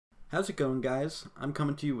How's it going, guys? I'm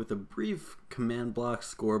coming to you with a brief command block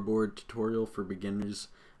scoreboard tutorial for beginners.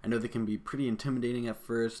 I know they can be pretty intimidating at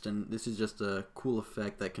first, and this is just a cool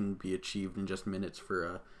effect that can be achieved in just minutes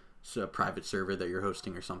for a private server that you're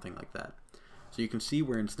hosting or something like that. So you can see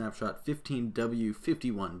we're in snapshot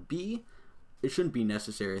 15W51B. It shouldn't be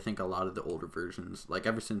necessary. I think a lot of the older versions, like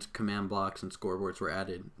ever since command blocks and scoreboards were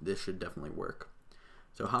added, this should definitely work.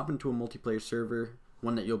 So hop into a multiplayer server,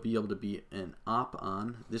 one that you'll be able to be an op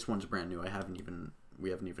on. This one's brand new. We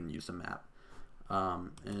haven't even used the map.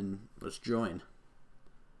 And let's join.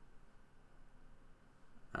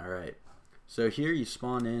 Alright, so here you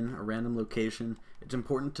spawn in a random location. It's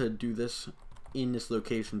important to do this in this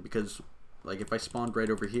location because, like, if I spawned right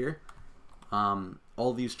over here,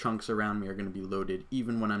 all these chunks around me are going to be loaded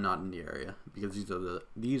even when I'm not in the area, because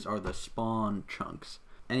these are the spawn chunks.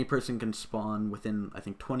 Any person can spawn within, I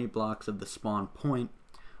think, 20 blocks of the spawn point,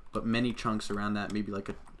 but many chunks around that, maybe like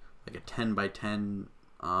a 10 by 10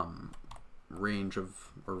 range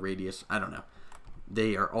of, or radius, I don't know.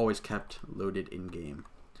 They are always kept loaded in game.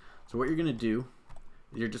 So what you're gonna do,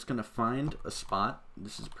 you're just gonna find a spot.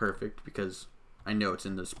 This is perfect because I know it's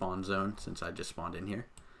in the spawn zone since I just spawned in here.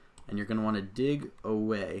 And you're gonna want to dig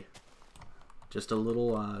away just a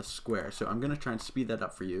little square. So I'm gonna try and speed that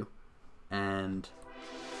up for you, and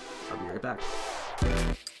I'll be right back.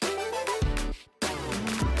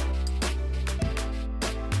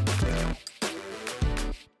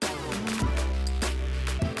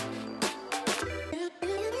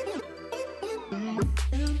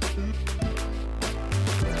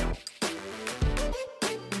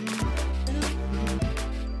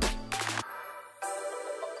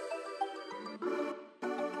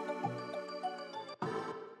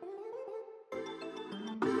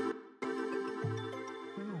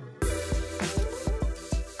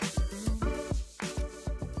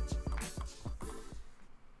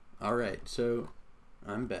 Alright, so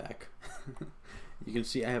I'm back. You can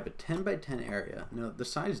see I have a 10 by 10 area. Now the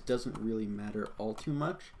size doesn't really matter all too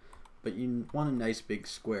much, but you want a nice big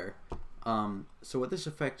square. So what this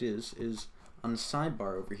effect is on the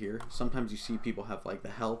sidebar over here, sometimes you see people have like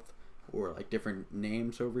the health or like different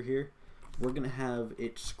names over here. We're gonna have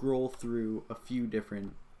it scroll through a few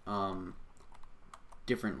different like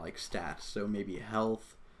stats. So maybe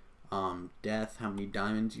health, death, how many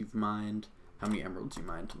diamonds you've mined, how many emeralds you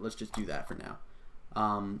mined. Let's just do that for now.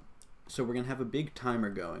 So we're gonna have a big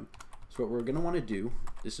timer going. So what we're gonna want to do,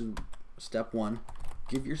 this is step one,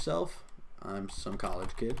 give yourself, I'm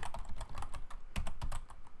SomeCollegeKid,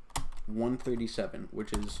 137,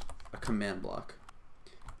 which is a command block.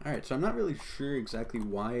 Alright, so I'm not really sure exactly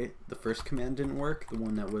why the first command didn't work, the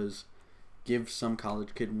one that was give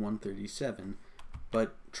SomeCollegeKid 137,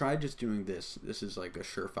 but try just doing this. This is like a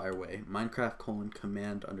surefire way. Minecraft :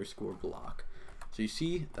 command _ block. So you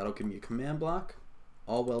see, that'll give me a command block,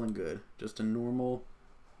 all well and good, just a normal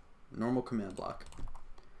command block.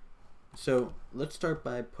 So let's start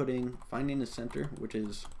by finding the center, which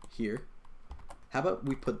is here. How about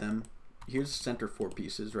we put them, here's the center 4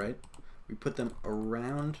 pieces, right? We put them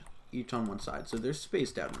around each on one side, so they're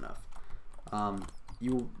spaced out enough.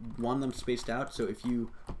 You want them spaced out, so if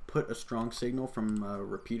you put a strong signal from a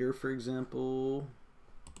repeater, for example,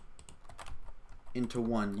 into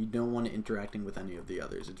one, you don't want it interacting with any of the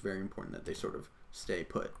others. It's very important that they sort of stay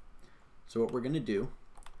put. So what we're going to do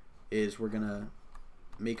is we're going to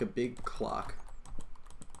make a big clock.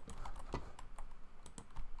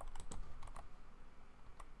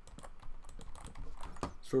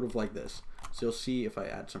 Sort of like this. So you'll see if I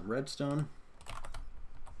add some redstone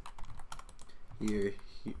here,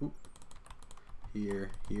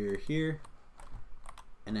 here,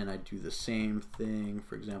 and then I do the same thing,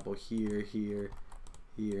 for example, here,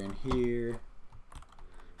 and here.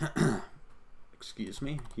 Excuse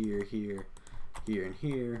me. Here, and here. Here, and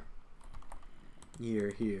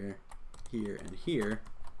here.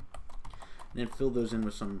 And then fill those in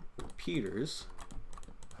with some repeaters.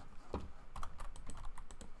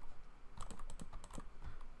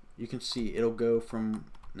 You can see it'll go from,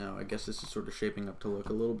 now I guess this is sort of shaping up to look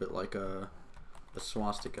a little bit like a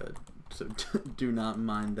swastika, so do not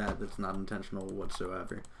mind that. That's not intentional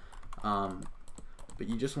whatsoever. But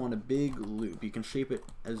you just want a big loop. You can shape it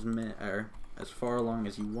as far along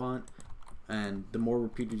as you want, and the more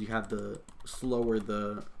repeaters you have, the slower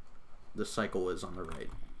the cycle is on the right.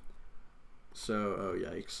 So, oh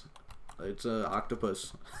yikes, it's an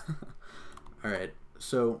octopus. Alright,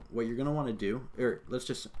 so what you're gonna want to do,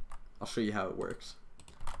 I'll show you how it works.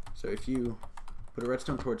 So if you put a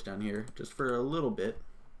redstone torch down here, just for a little bit,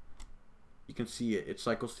 you can see it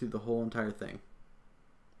cycles through the whole entire thing.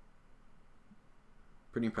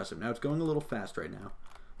 Pretty impressive. Now it's going a little fast right now,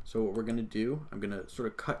 So what we're gonna do, I'm gonna sort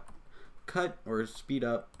of cut or speed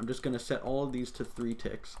up. I'm just gonna set all of these to 3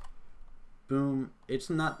 ticks. Boom. It's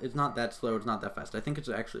not that slow, it's not that fast. I think it's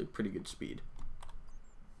actually a pretty good speed.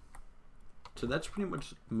 So that's pretty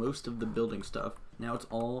much most of the building stuff. Now it's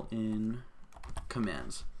all in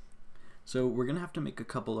commands. So we're gonna have to make a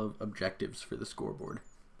couple of objectives for the scoreboard.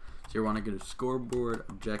 So you want to go to scoreboard,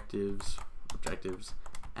 objectives,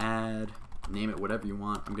 add, name it whatever you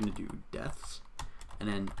want. I'm gonna do deaths, and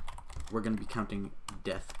then we're gonna be counting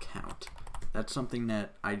death count. That's something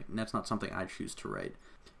that's not something I choose to write.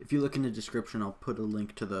 If you look in the description, I'll put a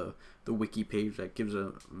link to the wiki page that gives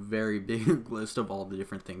a very big list of all the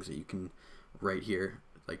different things that you can write here,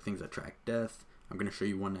 like things that track death. I'm going to show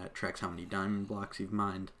you one that tracks how many diamond blocks you've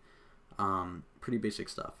mined. Pretty basic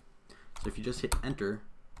stuff. So if you just hit enter,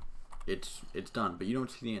 it's done, but you don't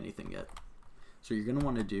see anything yet. So what you're going to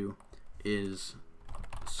want to do is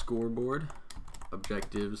scoreboard,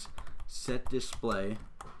 objectives, set display,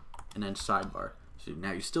 and then sidebar. So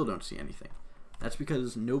now you still don't see anything. That's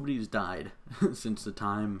because nobody's died since the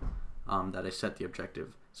time that I set the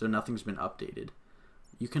objective, so nothing's been updated.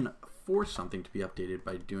 You can force something to be updated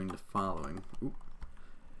by doing the following. Oop.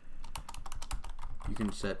 You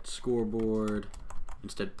can set scoreboard,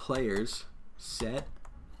 instead players, set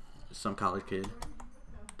SomeCollegeKid,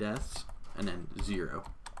 deaths, and then 0.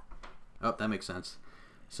 Oh, that makes sense.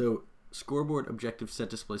 So scoreboard, objective, set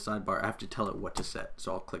display, sidebar, I have to tell it what to set,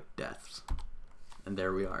 so I'll click deaths. And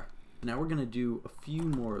there we are. Now we're gonna do a few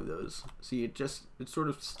more of those. See, it sort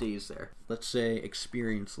of stays there. Let's say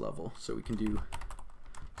experience level. So we can do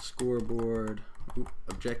scoreboard,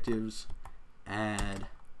 objectives, add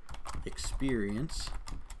experience,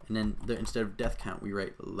 and then instead of death count, we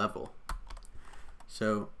write level.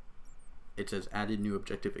 So it says added new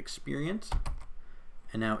objective experience.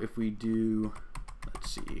 And now if we do, let's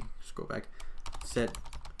see, scroll back, set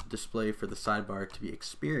display for the sidebar to be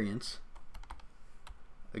experience.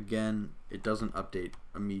 Again, it doesn't update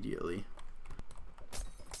immediately.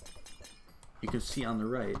 You can see on the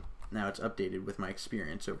right, now it's updated with my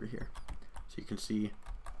experience over here. So you can see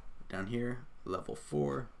down here, level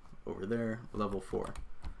 4, over there, level 4.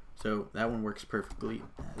 So that one works perfectly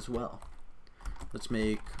as well. Let's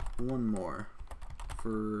make one more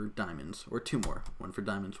for diamonds, or 2 more. One for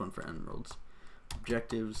diamonds, one for emeralds.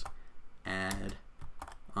 Objectives, add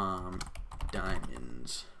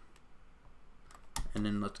diamonds. And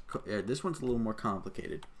then this one's a little more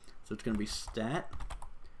complicated. So it's going to be stat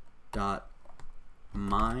dot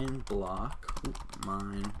mine block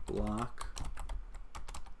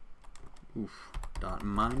dot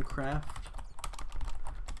Minecraft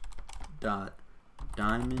dot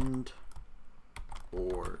diamond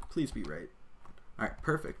ore. Please be right. Alright,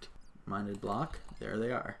 perfect. Mined block, there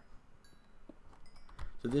they are.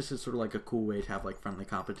 So this is sort of like a cool way to have like friendly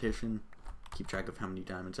competition. Keep track of how many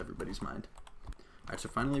diamonds everybody's mined. Alright, so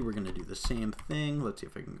finally we're going to do the same thing. Let's see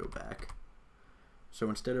if I can go back. So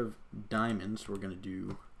instead of diamonds, we're going to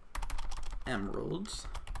do emeralds.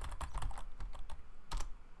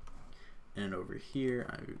 And over here,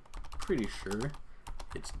 I'm pretty sure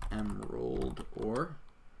it's emerald ore.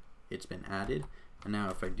 It's been added. And now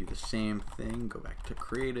if I do the same thing, go back to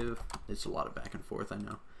creative. It's a lot of back and forth, I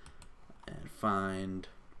know. And find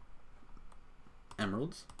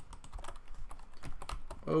emeralds.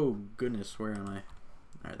 Oh goodness, where am I?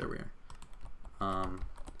 Alright, there we are.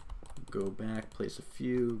 Go back, place a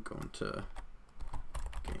few, go into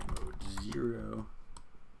game mode 0.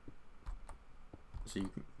 So you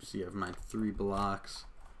can see I've mined 3 blocks.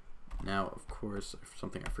 Now, of course,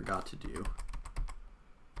 something I forgot to do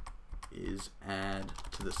is add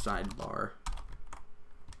to the sidebar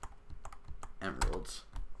emeralds.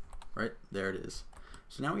 Right, there it is.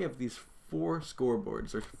 So now we have these 4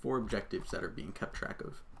 scoreboards, or 4 objectives that are being kept track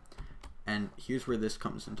of. And here's where this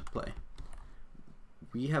comes into play.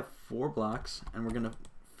 We have 4 blocks, and we're gonna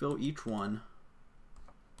fill each one.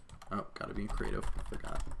 Oh, gotta be creative, I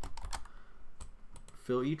forgot.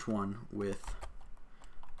 Fill each one with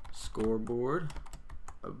scoreboard,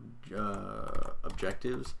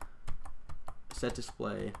 objectives, set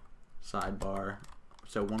display, sidebar.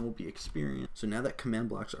 So one will be experience. So now that command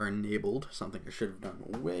blocks are enabled, something I should have done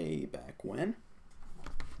way back when,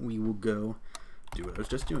 we will go do what I was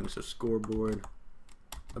just doing. So scoreboard,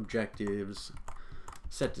 objectives,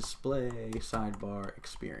 set display, sidebar,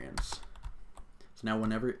 experience. So now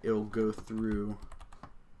whenever it'll go through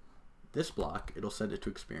this block, it'll set it to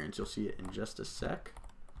experience. You'll see it in just a sec.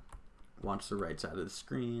 Watch the right side of the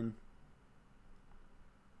screen.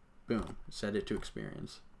 Boom, set it to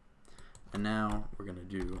experience. And now we're gonna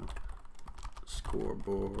do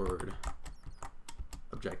scoreboard,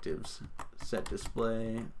 objectives, set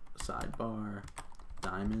display, sidebar,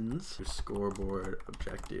 diamonds, scoreboard,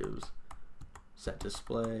 objectives, set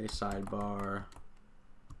display, sidebar,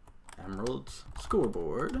 emeralds,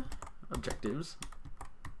 scoreboard, objectives,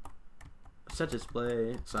 set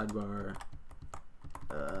display, sidebar,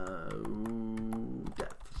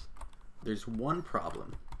 depths. There's one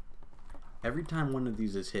problem. Every time one of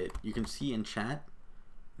these is hit, you can see in chat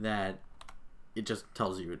that it just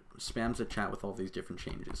tells you, it spams the chat with all these different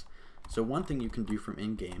changes. So one thing you can do from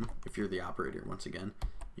in-game, if you're the operator once again,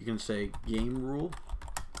 you can say game rule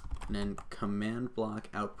and then command block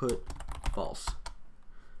output false.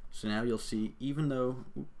 So now you'll see, even though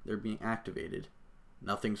they're being activated,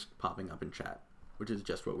 nothing's popping up in chat, which is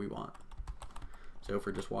just what we want. So if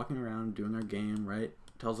we're just walking around doing our game, right,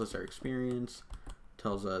 tells us our experience,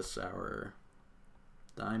 tells us our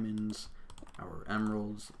diamonds, our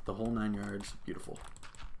emeralds, the whole 9 yards, beautiful.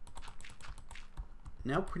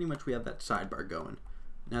 Now pretty much we have that sidebar going.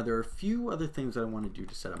 Now there are a few other things that I want to do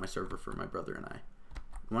to set up my server for my brother and I.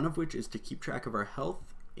 One of which is to keep track of our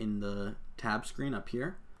health in the tab screen up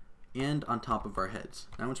here and on top of our heads.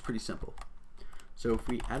 That one's pretty simple. So if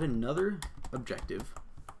we add another objective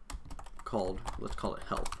called, let's call it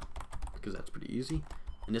health, because that's pretty easy,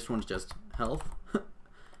 and this one's just health,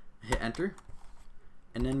 hit enter,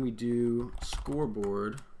 and then we do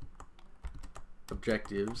scoreboard,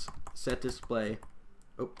 objectives, set display,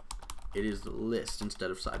 oh, it is list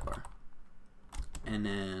instead of sidebar, and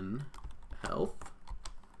then health.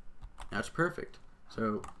 That's perfect.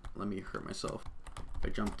 So let me hurt myself. If I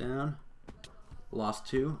jump down, lost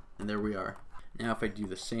 2, and there we are. Now if I do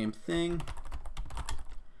the same thing,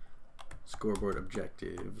 scoreboard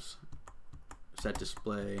objectives, set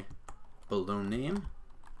display, below name,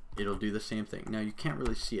 it'll do the same thing. Now you can't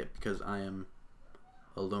really see it because I am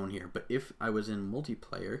alone here, but if I was in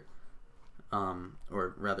multiplayer,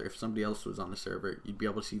 or rather if somebody else was on the server, you'd be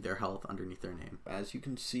able to see their health underneath their name. As you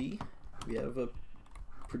can see, we have a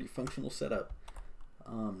pretty functional setup.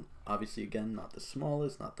 Obviously again, not the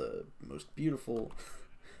smallest, not the most beautiful,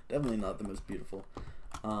 definitely not the most beautiful,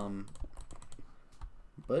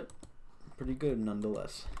 but pretty good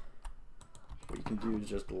nonetheless. What you can do is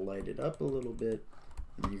just light it up a little bit,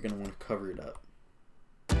 and you're going to want to cover it up.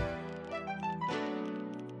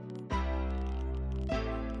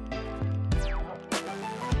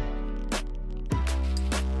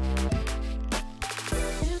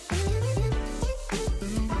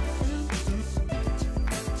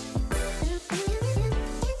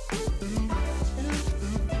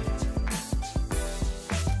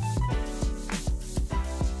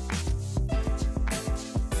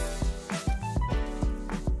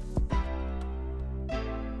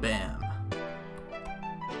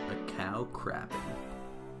 Crapping.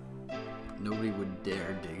 Nobody would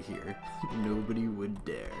dare dig here. Nobody would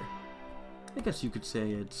dare. I guess you could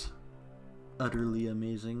say it's utterly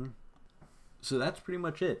amazing. So that's pretty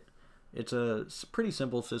much it. It's a pretty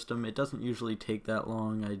simple system. It doesn't usually take that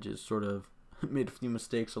long. I just sort of made a few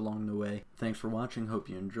mistakes along the way. Thanks for watching. Hope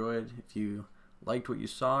you enjoyed. If you liked what you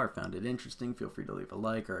saw or found it interesting, feel free to leave a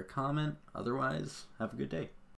like or a comment. Otherwise, have a good day.